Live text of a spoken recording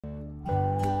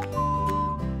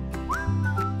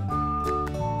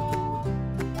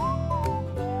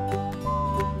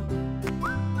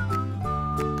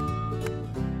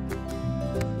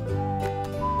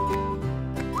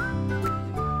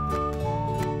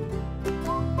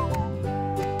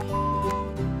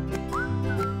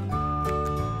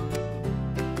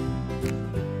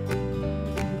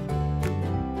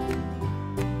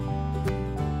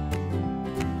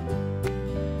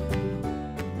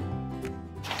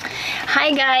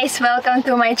Hi guys, welcome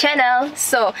to my channel.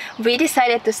 So we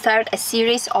decided to start a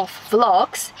series of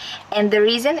vlogs, and the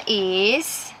reason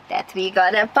is that we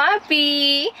got a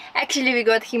puppy. Actually we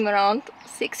got him around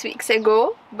 6 weeks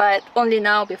ago, but only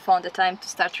now we found the time to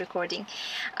start recording.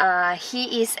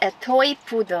 He is a toy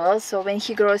poodle, so when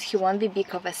he grows he won't be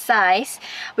big of a size.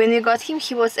 When we got him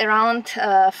he was around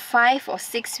 5 or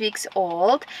 6 weeks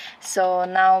old, so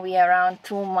now we are around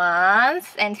 2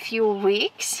 months and few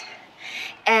weeks.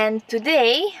 And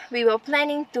today we were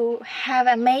planning to have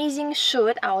an amazing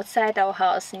shoot outside our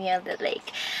house near the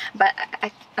lake, but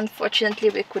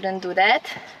unfortunately we couldn't do that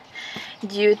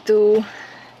due to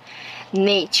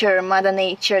Mother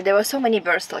Nature. There were so many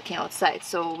birds talking outside,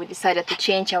 so we decided to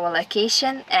change our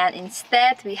location, and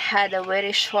instead we had a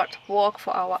very short walk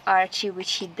for our Archie,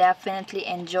 which he definitely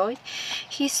enjoyed.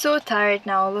 He's so tired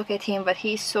now, look at him, but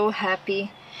he's so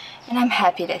happy, and I'm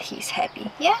happy that he's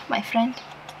happy. Yeah, my friend.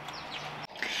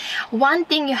 One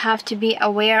thing you have to be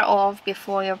aware of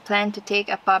before you plan to take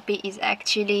a puppy is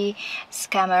actually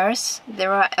scammers.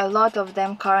 There are a lot of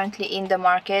them currently in the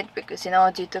market because, you know,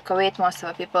 due to COVID, most of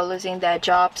the people losing their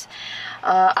jobs.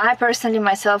 I personally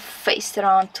myself faced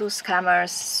around 2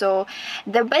 scammers. So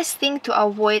the best thing to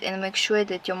avoid and make sure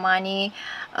that your money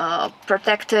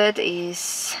protected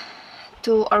is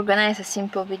to organize a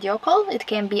simple video call. It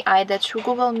can be either through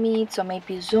Google Meets or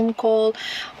maybe Zoom call,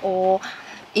 or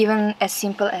even as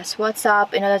simple as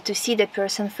WhatsApp, in order to see the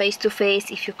person face to face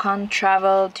if you can't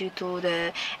travel due to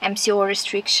the MCO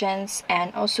restrictions,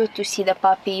 and also to see the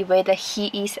puppy whether he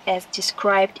is as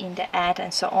described in the ad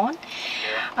and so on.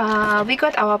 We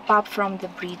got our pup from the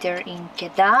breeder in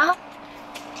Kedah,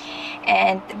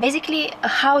 and basically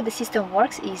how the system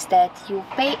works is that you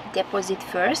pay deposit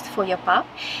first for your pup,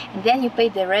 and then you pay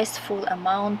the rest full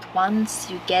amount once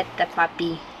you get the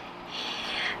puppy.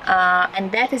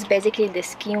 And that is basically the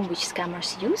scheme which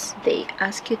scammers use. They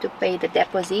ask you to pay the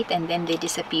deposit and then they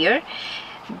disappear.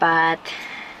 But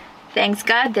thanks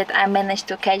God that I managed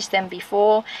to catch them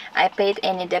before I paid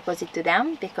any deposit to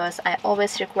them, because I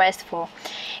always request for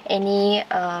any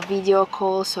video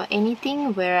calls or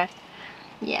anything where,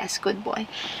 yes, good boy,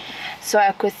 so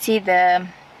I could see the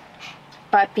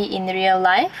puppy in real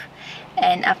life,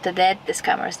 and after that the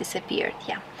scammers disappeared.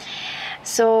 Yeah.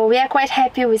 So we are quite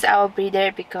happy with our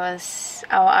breeder because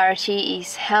our Archie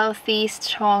is healthy,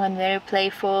 strong and very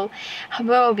playful.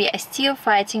 However, we are still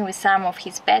fighting with some of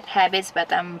his bad habits,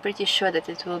 but I'm pretty sure that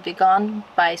it will be gone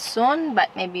by soon.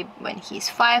 But maybe when he's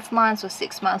 5 months or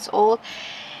 6 months old,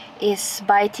 is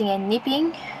biting and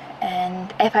nipping.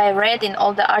 And if I read in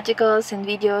all the articles and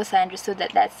videos, I understood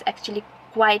that that's actually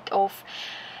quite of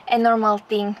a normal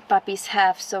thing puppies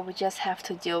have, so we just have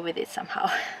to deal with it somehow.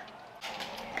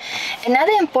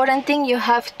 Another important thing you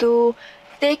have to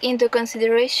take into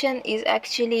consideration is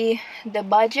actually the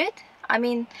budget. I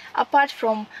mean, apart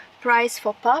from price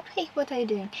for pup, hey, what are you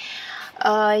doing?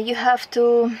 You have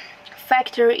to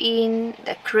factor in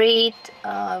the crate,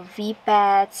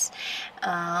 V-pads,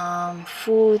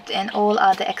 food and all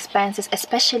other expenses.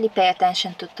 Especially pay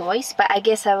attention to toys, but I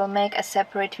guess I will make a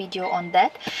separate video on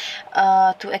that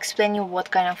to explain you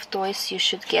what kind of toys you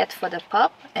should get for the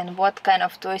pup and what kind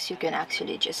of toys you can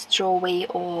actually just throw away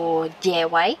or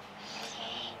DIY.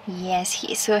 Yes,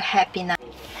 he is so happy now.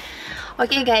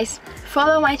 Okay guys,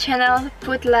 follow my channel,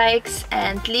 put likes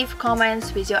and leave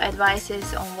comments with your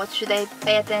advices on what should I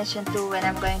pay attention to when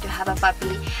I'm going to have a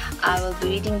puppy. I will be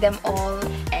reading them all,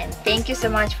 and thank you so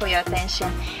much for your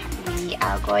attention. We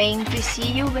are going to see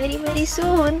you very, very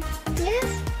soon.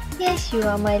 Yes, yes, you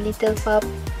are my little pup.